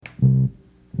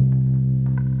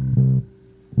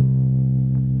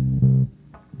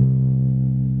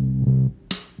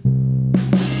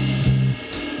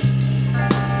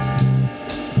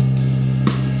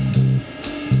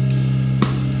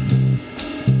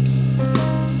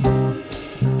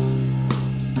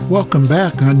Welcome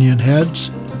back, Onion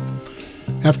Heads.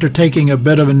 After taking a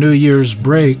bit of a New Year's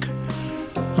break,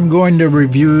 I'm going to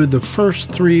review the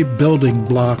first 3 building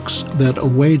blocks that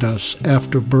await us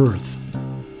after birth.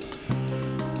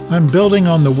 I'm building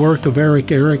on the work of Erik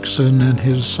Erikson and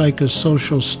his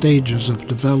psychosocial stages of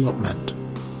development.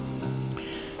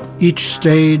 Each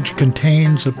stage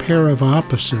contains a pair of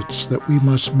opposites that we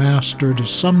must master to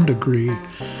some degree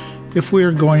if we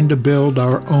are going to build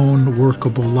our own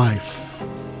workable life.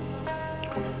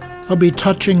 I'll be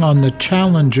touching on the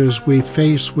challenges we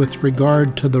face with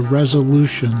regard to the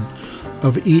resolution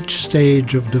of each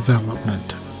stage of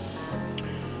development.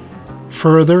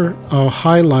 Further, I'll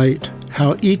highlight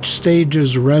how each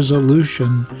stage's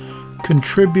resolution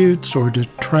contributes or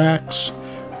detracts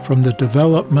from the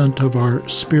development of our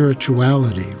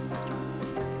spirituality.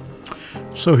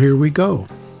 So here we go.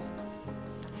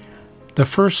 The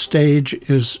first stage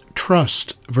is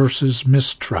trust versus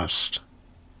mistrust.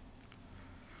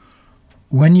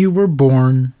 When you were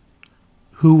born,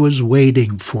 who was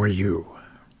waiting for you?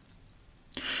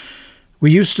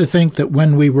 We used to think that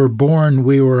when we were born,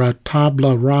 we were a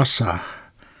tabula rasa,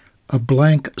 a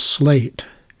blank slate,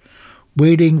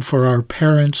 waiting for our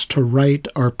parents to write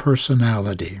our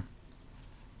personality.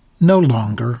 No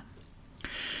longer.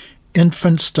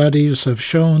 Infant studies have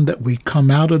shown that we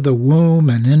come out of the womb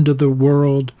and into the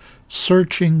world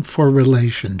searching for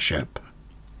relationship.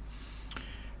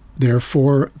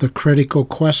 Therefore, the critical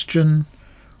question,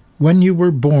 when you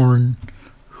were born,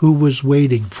 who was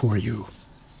waiting for you?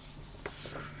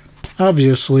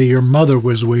 Obviously, your mother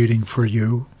was waiting for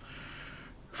you.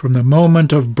 From the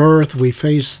moment of birth, we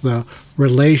face the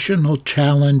relational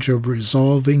challenge of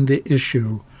resolving the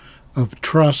issue of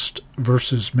trust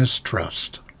versus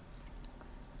mistrust.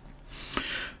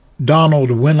 Donald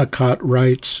Winnicott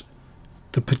writes,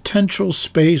 "The potential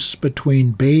space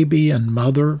between baby and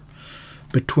mother,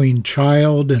 between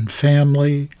child and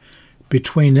family,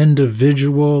 between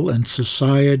individual and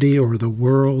society or the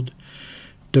world,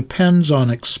 depends on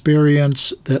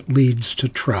experience that leads to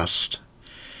trust.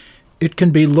 It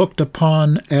can be looked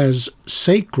upon as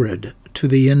sacred to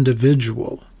the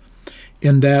individual,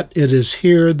 in that it is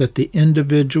here that the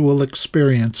individual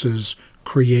experiences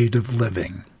creative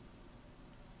living."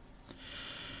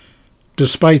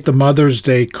 Despite the Mother's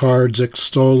Day cards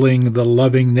extolling the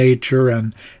loving nature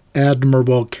and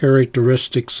admirable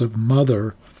characteristics of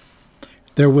mother,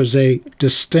 there was a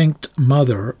distinct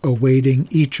mother awaiting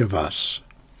each of us.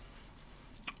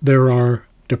 There are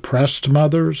depressed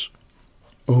mothers,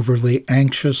 overly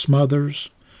anxious mothers,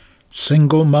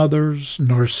 single mothers,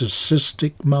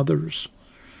 narcissistic mothers,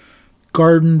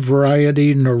 garden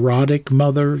variety neurotic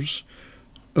mothers,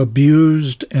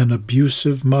 abused and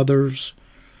abusive mothers,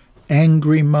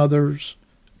 angry mothers,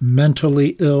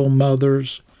 mentally ill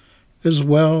mothers, as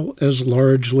well as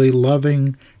largely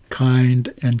loving,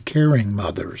 kind, and caring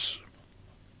mothers.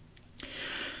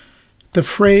 The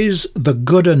phrase, the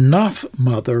good enough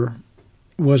mother,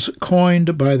 was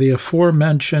coined by the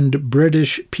aforementioned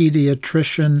British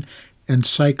pediatrician and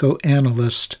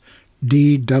psychoanalyst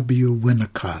D.W.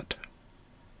 Winnicott.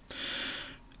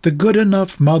 The good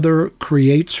enough mother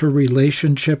creates her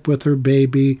relationship with her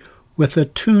baby with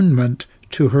attunement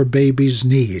to her baby's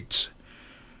needs.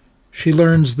 She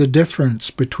learns the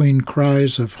difference between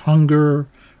cries of hunger,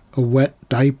 a wet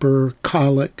diaper,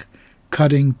 colic,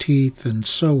 cutting teeth, and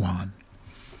so on.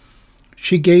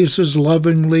 She gazes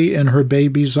lovingly in her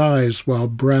baby's eyes while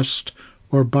breast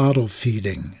or bottle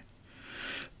feeding.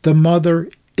 The mother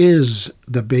is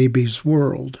the baby's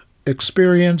world,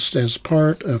 experienced as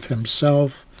part of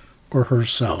himself or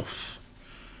herself.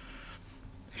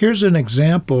 Here's an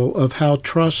example of how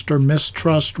trust or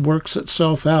mistrust works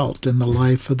itself out in the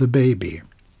life of the baby.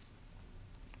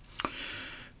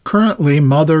 Currently,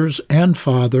 mothers and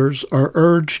fathers are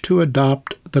urged to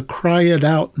adopt the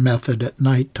cry-it-out method at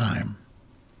nighttime.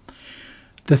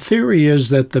 The theory is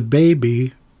that the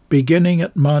baby, beginning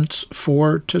at months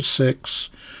 4 to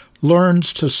 6,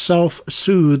 learns to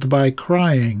self-soothe by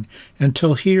crying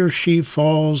until he or she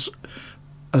falls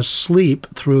asleep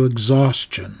through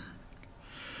exhaustion.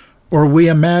 Or we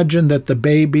imagine that the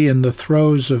baby in the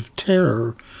throes of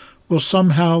terror will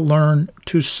somehow learn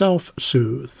to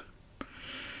self-soothe.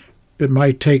 It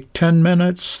might take 10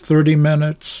 minutes, 30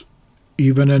 minutes,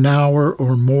 even an hour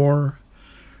or more,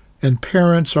 and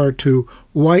parents are to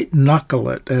white-knuckle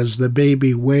it as the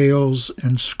baby wails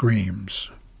and screams.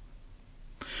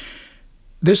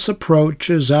 This approach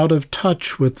is out of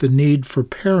touch with the need for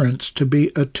parents to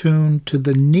be attuned to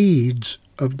the needs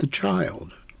of the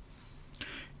child.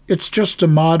 It's just a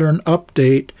modern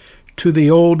update to the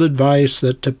old advice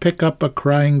that to pick up a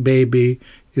crying baby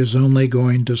is only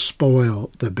going to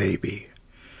spoil the baby.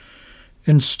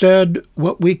 Instead,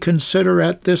 what we consider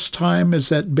at this time is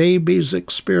that babies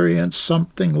experience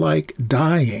something like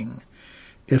dying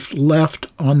if left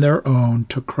on their own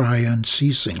to cry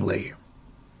unceasingly.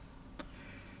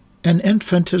 An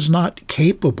infant is not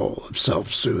capable of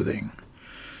self-soothing,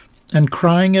 and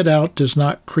crying it out does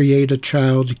not create a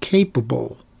child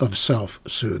capable of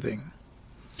self-soothing.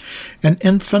 An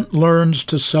infant learns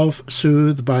to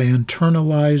self-soothe by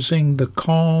internalizing the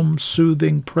calm,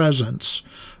 soothing presence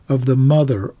of the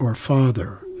mother or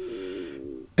father,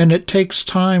 and it takes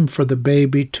time for the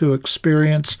baby to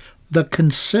experience the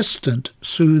consistent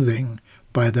soothing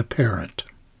by the parent.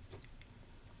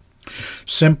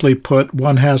 Simply put,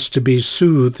 one has to be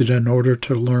soothed in order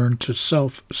to learn to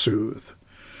self-soothe,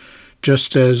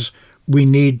 just as we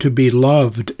need to be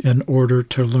loved in order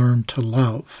to learn to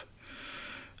love.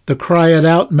 The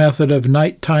cry-it-out method of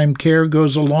nighttime care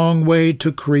goes a long way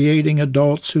to creating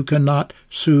adults who cannot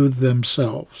soothe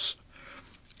themselves.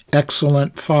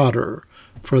 Excellent fodder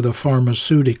for the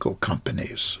pharmaceutical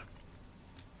companies.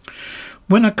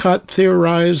 Winnicott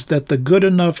theorized that the good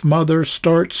enough mother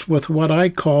starts with what I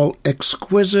call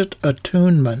exquisite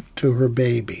attunement to her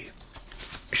baby.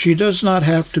 She does not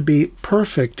have to be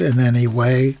perfect in any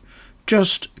way,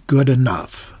 just good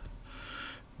enough.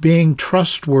 Being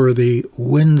trustworthy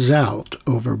wins out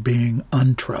over being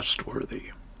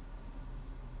untrustworthy.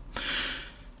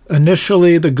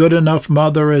 Initially, the good enough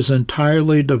mother is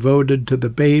entirely devoted to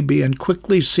the baby and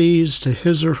quickly sees to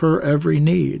his or her every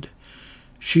need.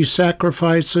 She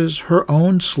sacrifices her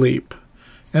own sleep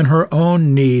and her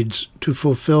own needs to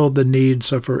fulfill the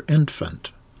needs of her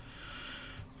infant.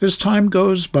 As time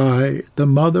goes by, the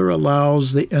mother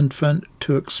allows the infant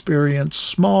to experience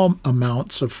small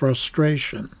amounts of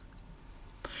frustration.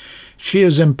 She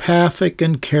is empathic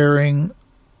and caring,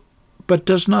 but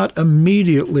does not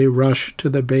immediately rush to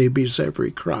the baby's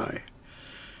every cry.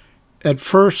 At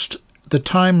first, the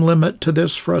time limit to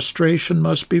this frustration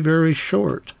must be very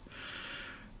short.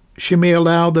 She may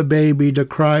allow the baby to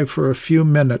cry for a few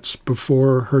minutes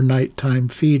before her nighttime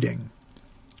feeding,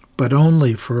 but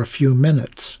only for a few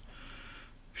minutes.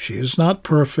 She is not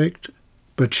perfect,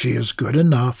 but she is good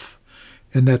enough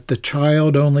in that the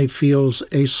child only feels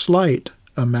a slight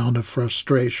amount of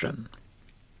frustration.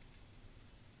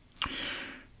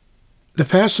 The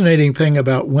fascinating thing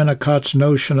about Winnicott's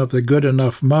notion of the good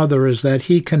enough mother is that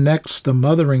he connects the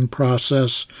mothering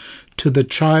process to the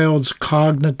child's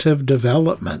cognitive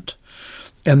development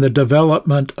and the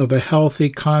development of a healthy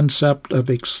concept of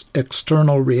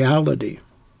external reality.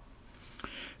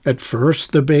 At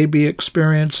first, the baby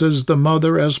experiences the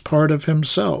mother as part of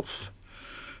himself.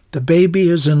 The baby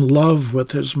is in love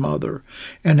with his mother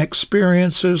and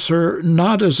experiences her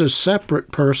not as a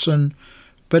separate person,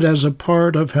 but as a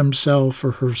part of himself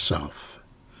or herself.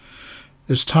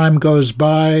 As time goes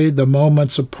by, the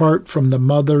moments apart from the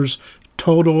mother's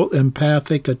total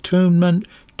empathic attunement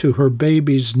to her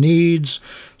baby's needs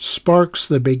sparks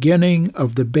the beginning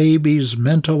of the baby's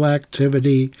mental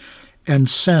activity and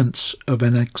sense of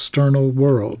an external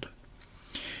world.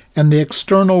 And the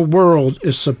external world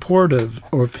is supportive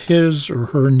of his or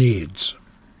her needs.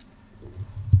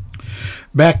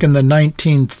 Back in the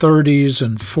 1930s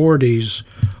and 40s,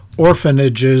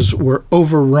 orphanages were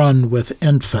overrun with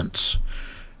infants.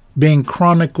 Being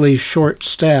chronically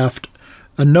short-staffed,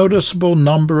 a noticeable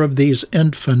number of these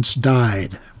infants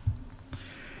died.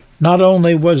 Not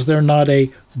only was there not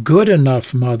a good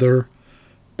enough mother,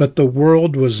 but the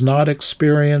world was not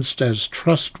experienced as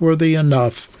trustworthy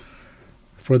enough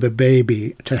for the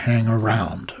baby to hang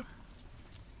around.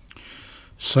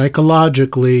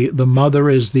 Psychologically, the mother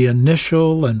is the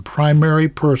initial and primary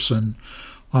person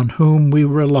on whom we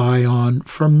rely on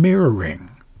for mirroring.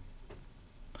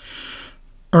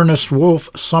 Ernest Wolfe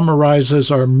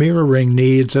summarizes our mirroring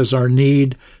needs as our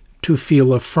need to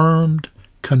feel affirmed,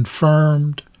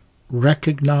 confirmed,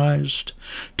 recognized,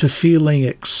 to feeling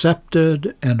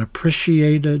accepted and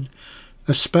appreciated,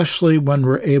 especially when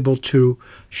we're able to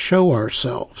show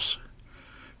ourselves.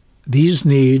 These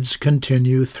needs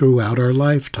continue throughout our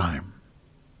lifetime.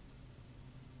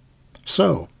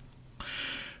 So,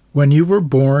 when you were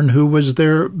born, who was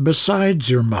there besides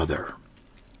your mother?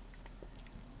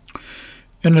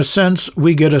 In a sense,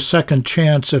 we get a second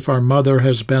chance if our mother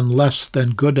has been less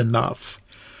than good enough,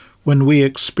 when we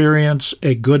experience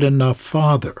a good enough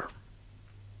father.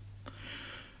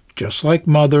 Just like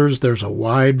mothers, there's a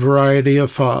wide variety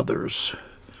of fathers.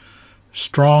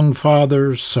 Strong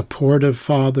fathers, supportive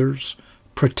fathers,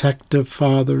 protective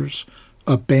fathers,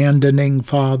 abandoning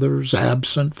fathers,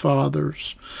 absent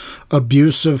fathers,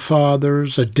 abusive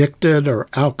fathers, addicted or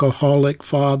alcoholic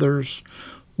fathers,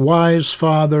 wise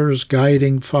fathers,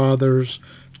 guiding fathers,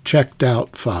 checked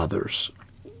out fathers.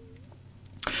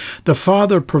 The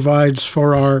Father provides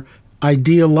for our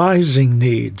idealizing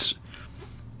needs.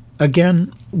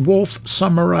 Again, Wolfe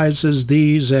summarizes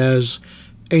these as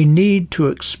a need to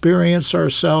experience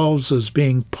ourselves as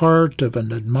being part of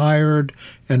an admired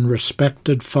and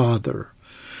respected Father,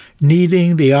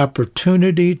 needing the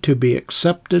opportunity to be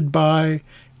accepted by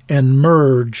and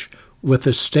merge with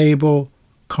a stable,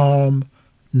 calm,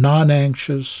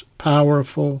 non-anxious,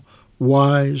 powerful,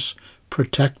 wise,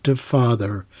 protective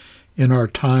Father in our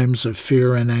times of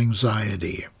fear and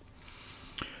anxiety.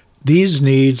 These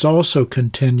needs also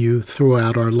continue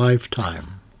throughout our lifetime.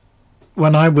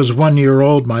 When I was 1 year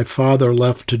old, my father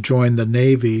left to join the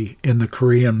Navy in the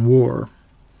Korean War.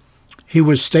 He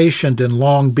was stationed in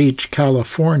Long Beach,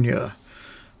 California,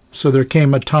 so there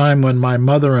came a time when my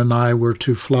mother and I were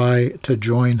to fly to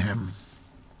join him.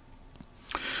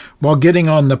 While getting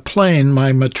on the plane,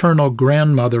 my maternal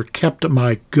grandmother kept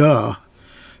my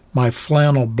my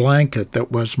flannel blanket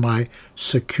that was my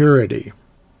security.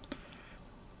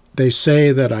 They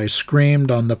say that I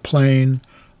screamed on the plane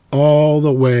all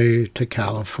the way to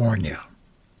California.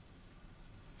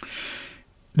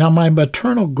 Now, my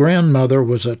maternal grandmother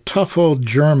was a tough old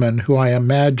German who I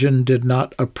imagine did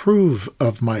not approve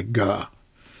of my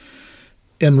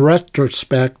In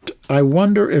retrospect, I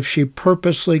wonder if she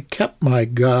purposely kept my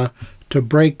to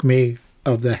break me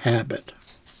of the habit.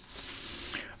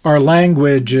 Our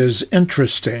language is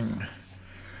interesting.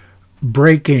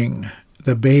 Breaking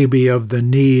the baby of the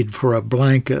need for a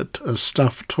blanket, a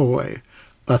stuffed toy,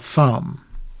 a thumb.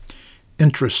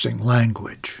 Interesting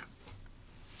language.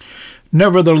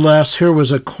 Nevertheless, here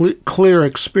was a clear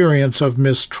experience of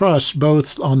mistrust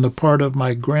both on the part of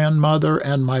my grandmother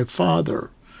and my father,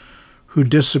 who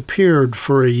disappeared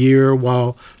for a year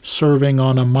while serving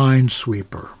on a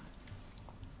minesweeper.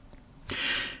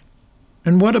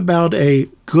 And what about a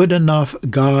good enough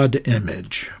God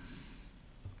image?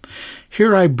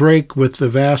 Here I break with the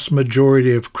vast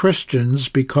majority of Christians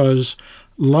because,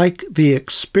 like the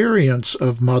experience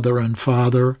of mother and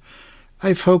father,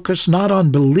 I focus not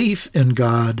on belief in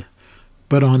God,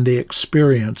 but on the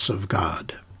experience of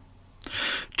God.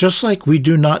 Just like we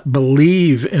do not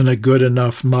believe in a good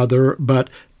enough mother, but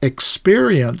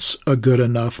experience a good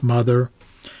enough mother,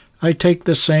 I take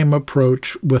the same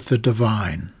approach with the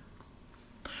divine.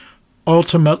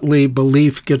 Ultimately,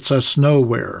 belief gets us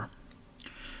nowhere.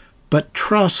 But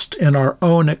trust in our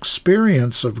own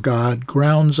experience of God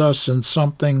grounds us in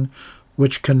something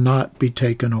which cannot be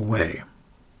taken away.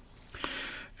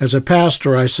 As a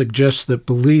pastor, I suggest that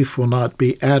belief will not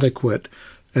be adequate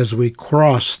as we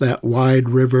cross that wide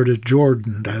river to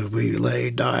Jordan as we lay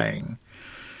dying.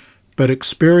 But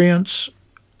experience,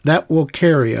 that will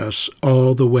carry us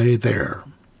all the way there.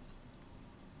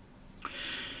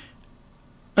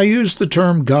 I use the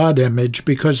term God image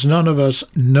because none of us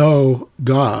know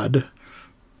God.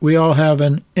 We all have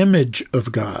an image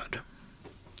of God.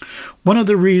 One of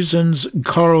the reasons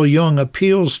Carl Jung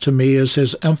appeals to me is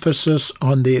his emphasis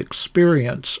on the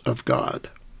experience of God.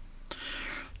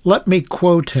 Let me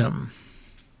quote him.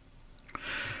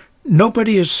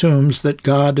 Nobody assumes that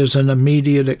God is an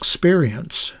immediate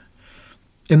experience.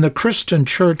 In the Christian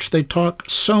church, they talk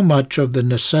so much of the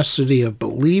necessity of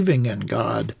believing in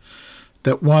God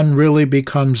that one really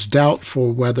becomes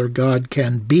doubtful whether God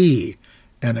can be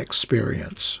an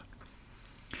experience.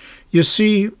 You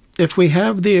see, if we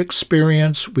have the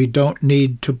experience, we don't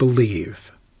need to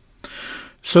believe.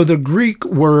 So the Greek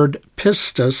word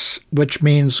pistis, which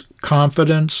means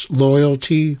confidence,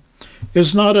 loyalty,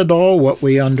 is not at all what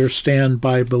we understand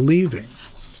by believing.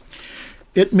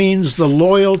 It means the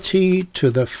loyalty to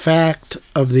the fact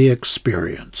of the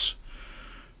experience.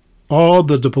 All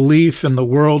the belief in the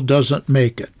world doesn't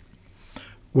make it.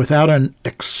 Without an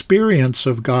experience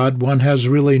of God, one has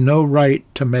really no right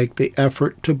to make the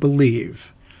effort to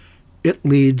believe. It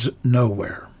leads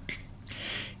nowhere.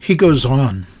 He goes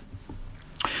on.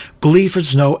 Belief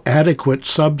is no adequate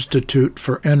substitute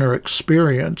for inner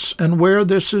experience, and where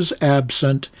this is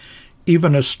absent,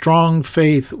 even a strong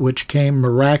faith which came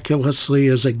miraculously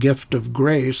as a gift of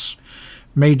grace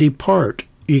may depart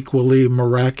equally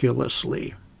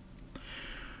miraculously.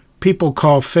 People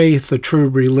call faith a true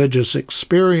religious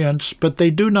experience, but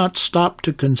they do not stop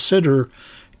to consider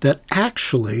that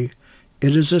actually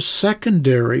it is a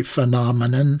secondary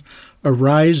phenomenon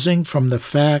arising from the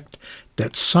fact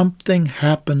that something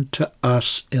happened to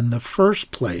us in the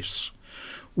first place,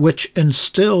 which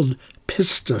instilled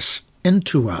pistis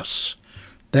into us,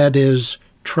 that is,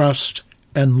 trust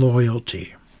and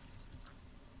loyalty.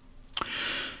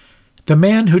 The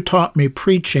man who taught me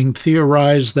preaching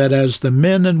theorized that as the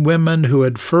men and women who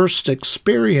had first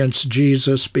experienced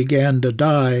Jesus began to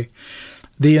die,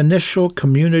 the initial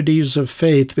communities of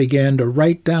faith began to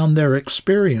write down their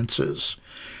experiences.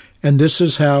 And this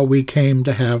is how we came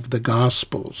to have the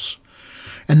Gospels.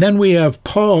 And then we have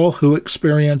Paul, who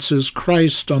experiences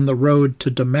Christ on the road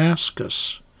to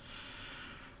Damascus.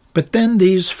 But then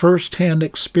these first-hand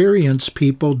experience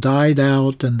people died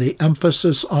out, and the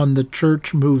emphasis on the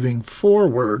church moving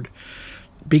forward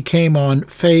became on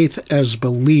faith as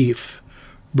belief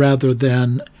rather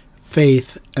than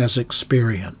faith as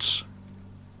experience.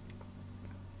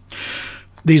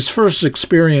 These first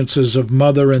experiences of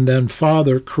mother and then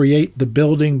father create the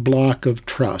building block of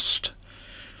trust.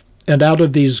 And out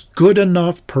of these good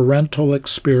enough parental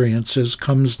experiences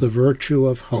comes the virtue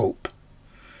of hope.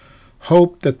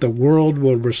 Hope that the world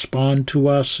will respond to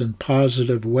us in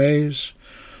positive ways.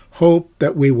 Hope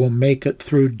that we will make it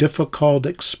through difficult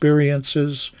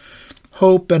experiences.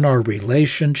 Hope in our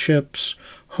relationships.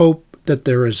 Hope that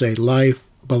there is a life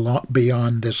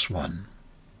beyond this one.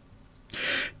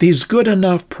 These good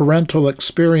enough parental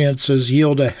experiences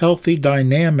yield a healthy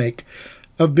dynamic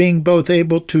of being both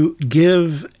able to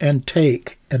give and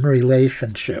take in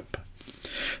relationship.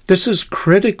 This is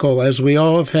critical, as we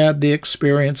all have had the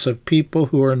experience of people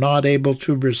who are not able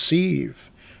to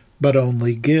receive, but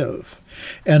only give,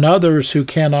 and others who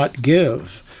cannot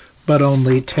give, but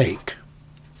only take.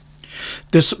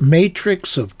 This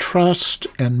matrix of trust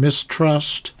and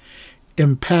mistrust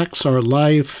impacts our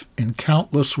life in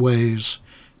countless ways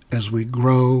as we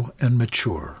grow and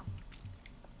mature.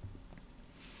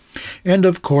 And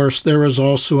of course, there is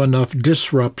also enough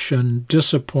disruption,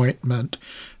 disappointment,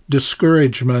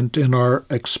 discouragement in our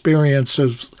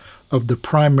experiences of the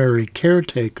primary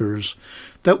caretakers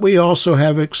that we also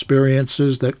have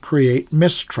experiences that create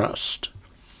mistrust.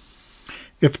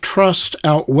 If trust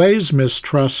outweighs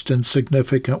mistrust in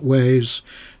significant ways,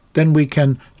 then we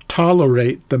can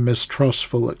tolerate the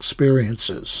mistrustful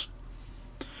experiences.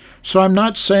 So I'm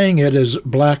not saying it is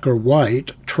black or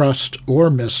white, trust or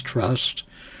mistrust.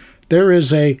 There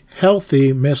is a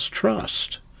healthy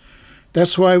mistrust.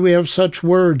 That's why we have such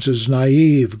words as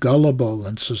naive, gullible,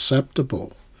 and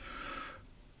susceptible.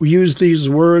 We use these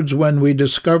words when we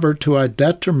discover to our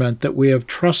detriment that we have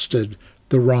trusted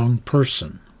the wrong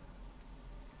person.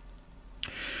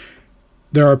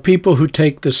 There are people who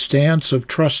take the stance of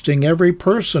trusting every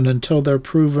person until they're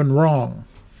proven wrong.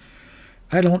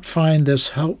 I don't find this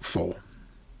helpful.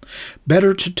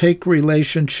 Better to take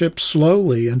relationships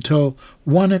slowly until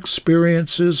one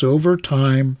experiences over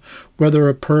time whether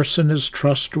a person is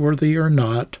trustworthy or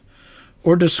not,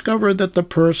 or discover that the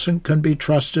person can be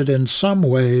trusted in some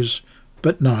ways,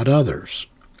 but not others.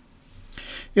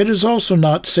 It is also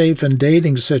not safe in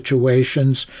dating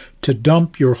situations to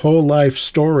dump your whole life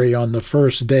story on the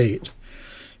first date.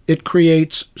 It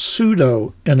creates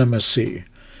pseudo-intimacy,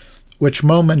 which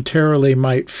momentarily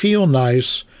might feel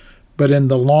nice, but in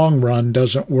the long run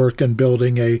doesn't work in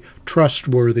building a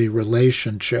trustworthy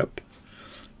relationship.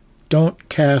 Don't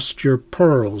cast your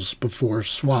pearls before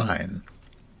swine.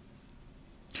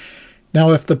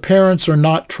 Now, if the parents are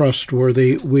not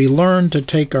trustworthy, we learn to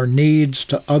take our needs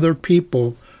to other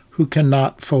people who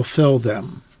cannot fulfill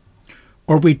them.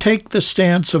 Or we take the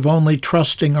stance of only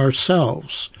trusting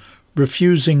ourselves,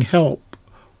 refusing help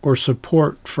or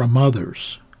support from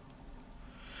others.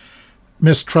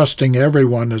 Mistrusting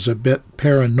everyone is a bit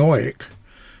paranoid.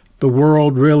 The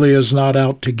world really is not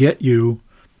out to get you,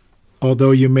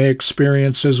 although you may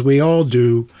experience, as we all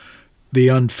do, the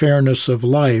unfairness of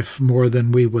life more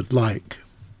than we would like.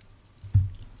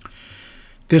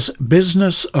 This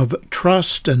business of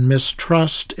trust and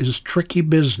mistrust is tricky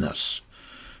business,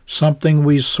 something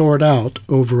we sort out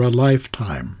over a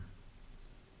lifetime.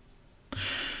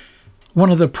 One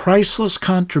of the priceless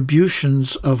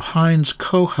contributions of Heinz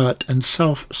Kohut and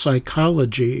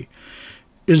self-psychology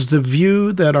is the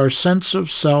view that our sense of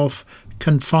self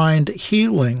can find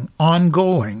healing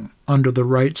ongoing under the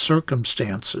right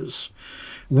circumstances.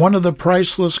 One of the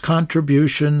priceless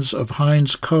contributions of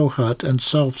Heinz Kohut and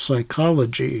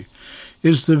self-psychology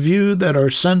is the view that our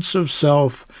sense of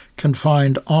self can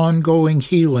find ongoing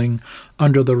healing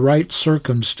under the right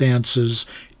circumstances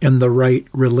in the right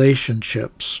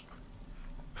relationships.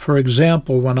 For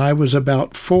example, when I was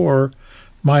about 4,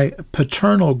 my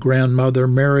paternal grandmother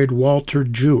married Walter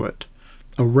Jewett,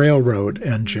 a railroad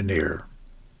engineer.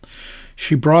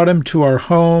 She brought him to our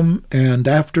home, and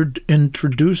after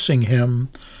introducing him,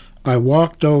 I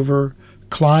walked over,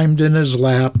 climbed in his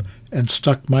lap, and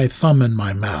stuck my thumb in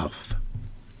my mouth.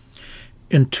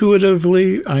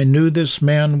 Intuitively, I knew this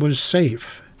man was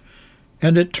safe,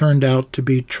 and it turned out to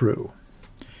be true.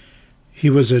 He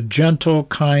was a gentle,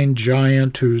 kind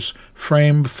giant whose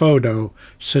framed photo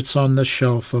sits on the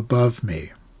shelf above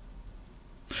me.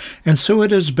 And so it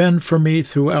has been for me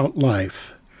throughout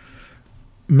life.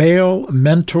 Male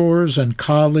mentors and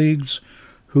colleagues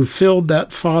who filled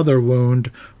that father wound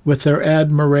with their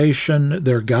admiration,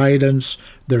 their guidance,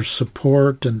 their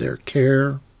support, and their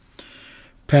care.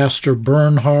 Pastor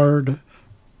Bernhard,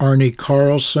 Arnie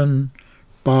Carlson,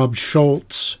 Bob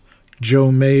Schultz,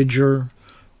 Joe Major,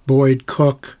 Boyd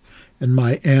Cook, and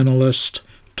my analyst,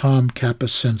 Tom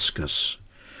Kapuscinskis.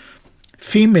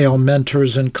 Female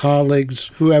mentors and colleagues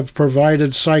who have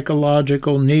provided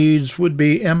psychological needs would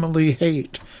be Emily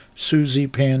Haight, Susie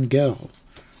Pangell,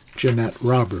 Jeanette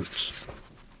Roberts.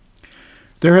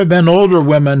 There have been older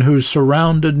women who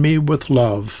surrounded me with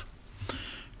love.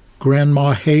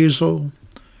 Grandma Hazel,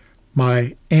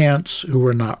 my aunts, who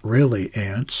were not really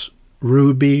aunts,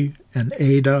 Ruby and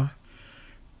Ada.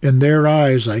 In their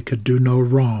eyes I could do no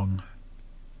wrong.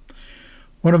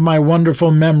 One of my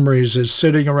wonderful memories is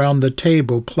sitting around the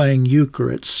table playing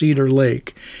euchre at Cedar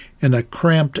Lake in a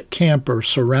cramped camper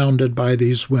surrounded by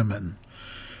these women,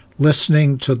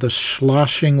 listening to the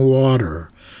sloshing water,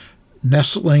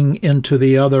 nestling into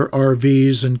the other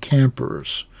RVs and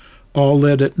campers, all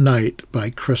lit at night by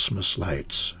Christmas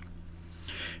lights.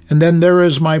 And then there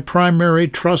is my primary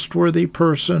trustworthy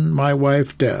person, my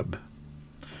wife Deb,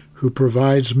 who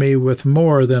provides me with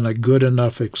more than a good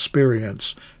enough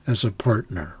experience as a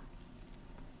partner.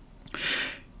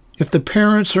 If the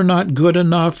parents are not good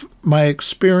enough, my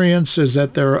experience is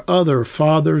that there are other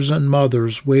fathers and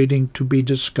mothers waiting to be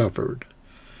discovered.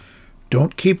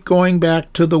 Don't keep going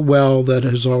back to the well that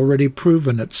has already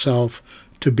proven itself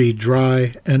to be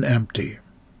dry and empty.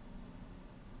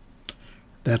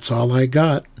 That's all I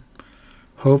got.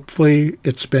 Hopefully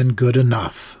it's been good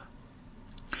enough.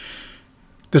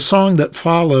 The song that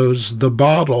follows, The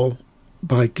Bottle,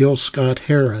 by Gil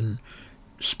Scott-Heron,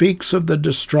 speaks of the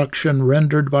destruction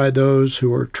rendered by those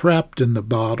who are trapped in the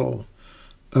bottle,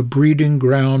 a breeding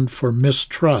ground for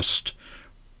mistrust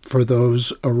for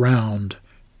those around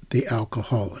the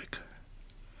alcoholic.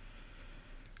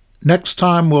 Next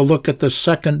time we'll look at the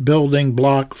second building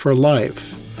block for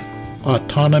life,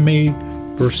 autonomy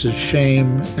versus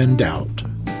shame and doubt.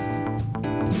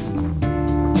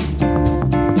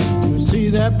 See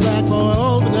that black boy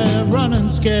over there running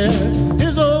scared.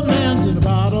 His old man's in the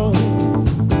bottle.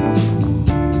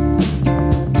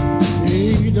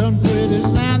 He done quit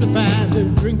his 9 to 5 to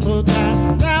drink full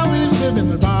time. Now he's living in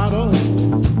the bottle.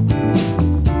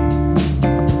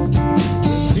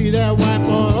 See that white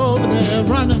boy over there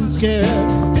running scared.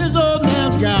 His old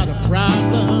man's got a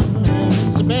problem, and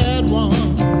it's a bad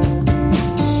one.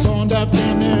 Phoned up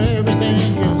damn near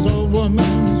everything. His old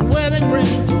woman's wedding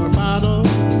ring for a bottle.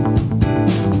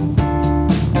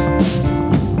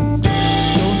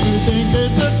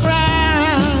 It's a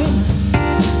crime.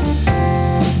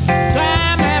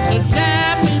 Time after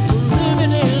time, people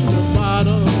living in the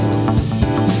bottle.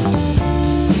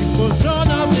 People showing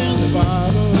up in the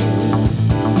bottle.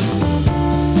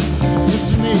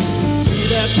 Listen to me, see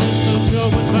that picture show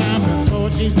was fine before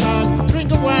she started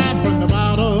drinking wine from the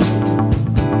bottle.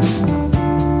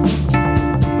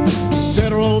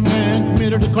 Said her old man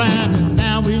committed a crime and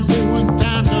now he's doing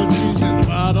time, so she's in the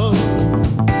bottle.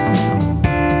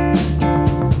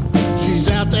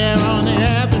 There on the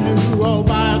avenue all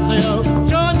by herself,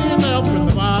 showing herself from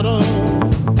the bottle.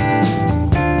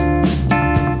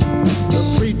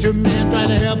 The preacher man tried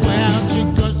to help her out, she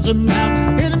cussed him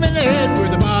out, hit him in the head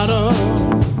with the bottle.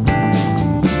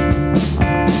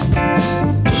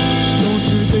 Don't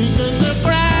you think it's a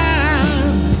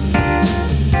crime?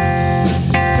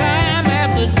 Time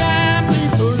after time,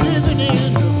 people living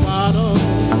in the bottle.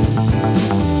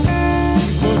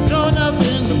 People showing up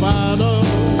in the bottle.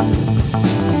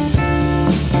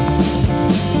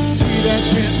 That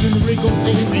chance in the wrinkle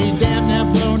scene